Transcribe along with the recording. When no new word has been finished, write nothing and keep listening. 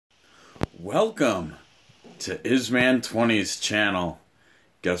Welcome to Isman20's channel.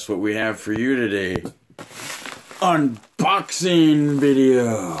 Guess what we have for you today? Unboxing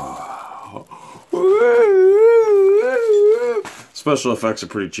video. Special effects are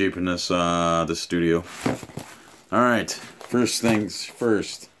pretty cheap in this studio. All right, first things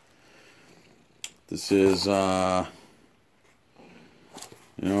first. This is you know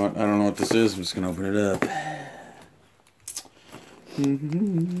what? I don't know what this is. I'm just gonna open it up.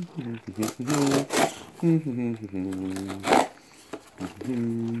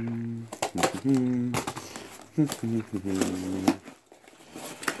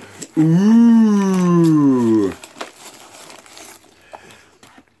 Ooh.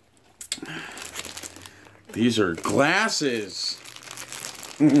 These are glasses.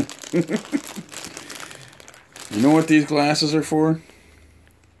 You know what these glasses are for?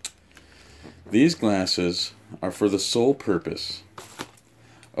 These glasses are for the sole purpose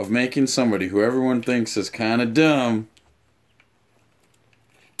of making somebody who everyone thinks is kind of dumb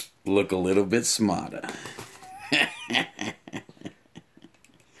look a little bit smarter.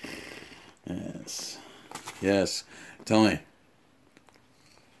 Yes. Tell me.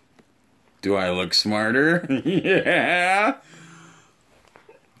 Do I look smarter? Yeah.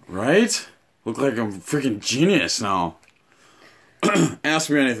 Right? Look like I'm a freaking genius now. Ask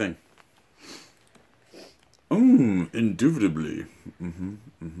me anything. Indubitably.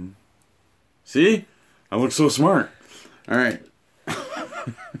 See? I look so smart. Alright.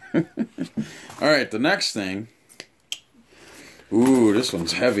 Alright, the next thing. Ooh, this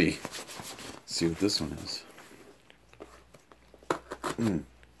one's heavy. Let's see what this one is. Okay.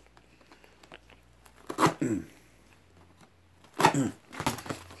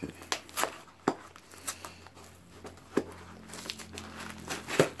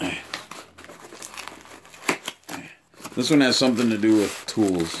 This one has something to do with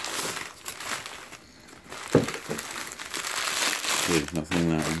tools. Okay, nothing in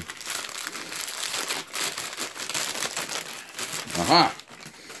that one. Aha!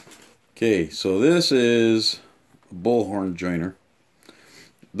 Okay, so this is a Bullhorn joiner.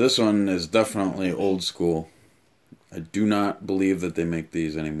 This one is definitely old school. I do not believe that they make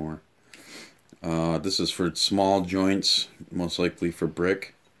these anymore. This is for small joints, most likely for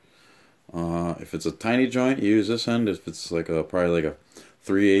brick. If it's a tiny joint, you use this end. If it's like probably like a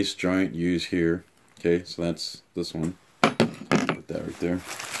 3/8 joint, you use here. Okay, so that's this one. Put that right there.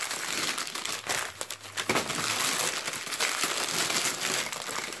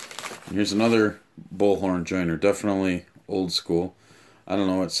 And here's another Bullhorn joiner, definitely old school. I don't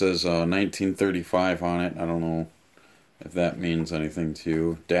know, it says 1935 on it. I don't know if that means anything to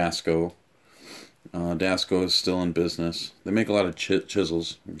you. Dasco. Dasco is still in business. They make a lot of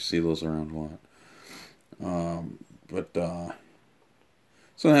chisels. You see those around a lot.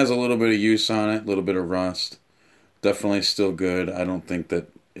 So it has a little bit of use on it, a little bit of rust. Definitely still good. I don't think that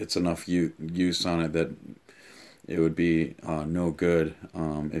it's enough use on it that it would be no good.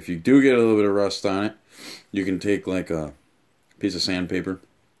 If you do get a little bit of rust on it, you can take like a piece of sandpaper,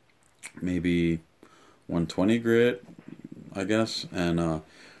 maybe 120 grit, I guess, and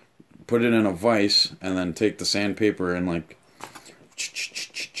put it in a vise, and then take the sandpaper and like,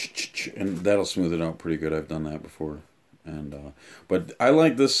 and that'll smooth it out pretty good. I've done that before, and but I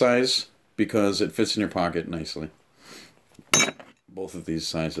like this size because it fits in your pocket nicely. Both of these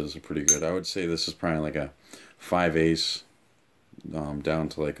sizes are pretty good. I would say this is probably like a 5/8 down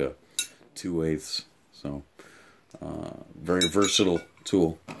to like a 2/8. So very versatile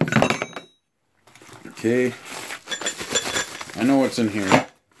tool. Okay, I know what's in here.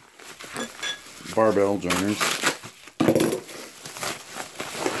 Barbell joiners.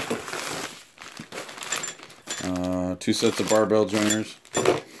 Two sets of barbell joiners.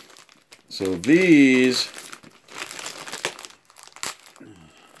 So these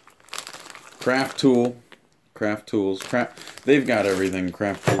craft tools. They've got everything.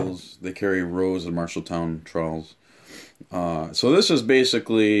 Craft tools. They carry rows of Marshalltown trowels. So this is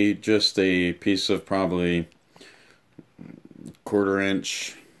basically just a piece of probably 1/4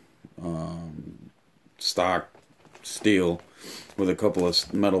 inch stock steel with a couple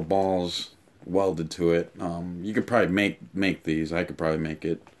of metal balls welded to it. You could probably make these. I could probably make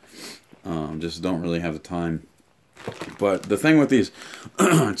it. Just don't really have the time. But the thing with these,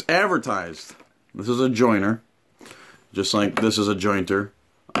 it's advertised. This is a joiner, just like this is a jointer.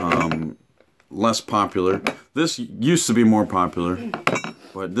 Less popular. This used to be more popular,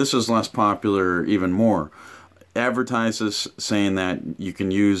 but this is less popular even more. Advertises saying that you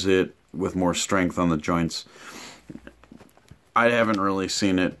can use it with more strength on the joints. I haven't really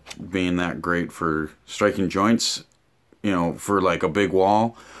seen it being that great for striking joints you know, for like a big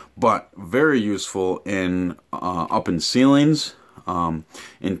wall, but very useful in up in ceilings,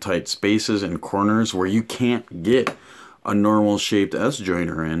 in tight spaces and corners where you can't get a normal shaped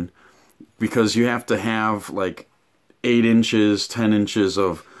S-joiner in, because you have to have like 8 inches, 10 inches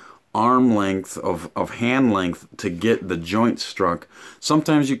of arm length, of hand length to get the joint struck.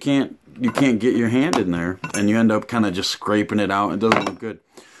 Sometimes you can't get your hand in there, and you end up kind of just scraping it out. It doesn't look good.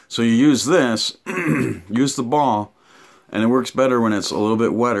 So you use this, use the ball, and it works better when it's a little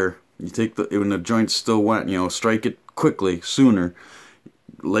bit wetter. You take when the joint's still wet, you know, strike it quickly, sooner.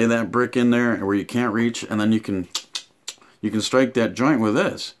 Lay that brick in there where you can't reach, and then you can strike that joint with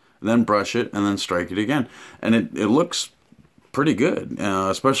this. Then brush it, and then strike it again. And it looks pretty good,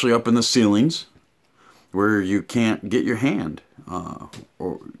 especially up in the ceilings where you can't get your hand,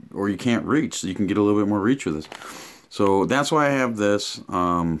 or you can't reach. So you can get a little bit more reach with this. So that's why I have this.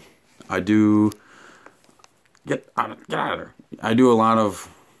 I do get out of there. I do a lot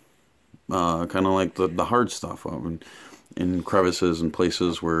of kind of like the hard stuff in crevices and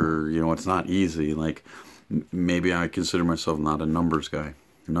places where, you know, it's not easy. Like maybe I consider myself not a numbers guy.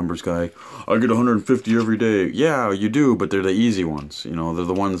 Numbers guy, I get 150 every day. Yeah, you do, but they're the easy ones. You know, they're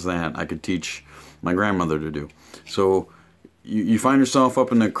the ones that I could teach my grandmother to do. So you find yourself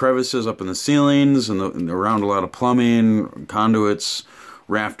up in the crevices, up in the ceilings, and around a lot of plumbing, conduits,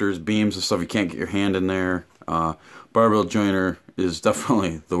 rafters, beams, and stuff. You can't get your hand in there. Barbell joiner is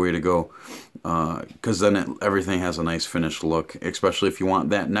definitely the way to go, because then everything has a nice finished look. Especially if you want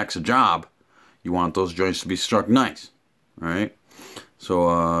that next job, you want those joints to be struck nice. All right.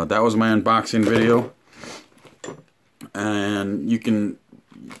 So that was my unboxing video, and you can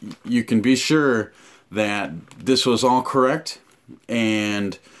be sure that this was all correct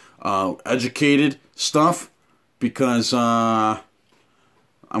and educated stuff, because I'm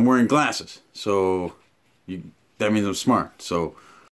wearing glasses, so that means I'm smart. So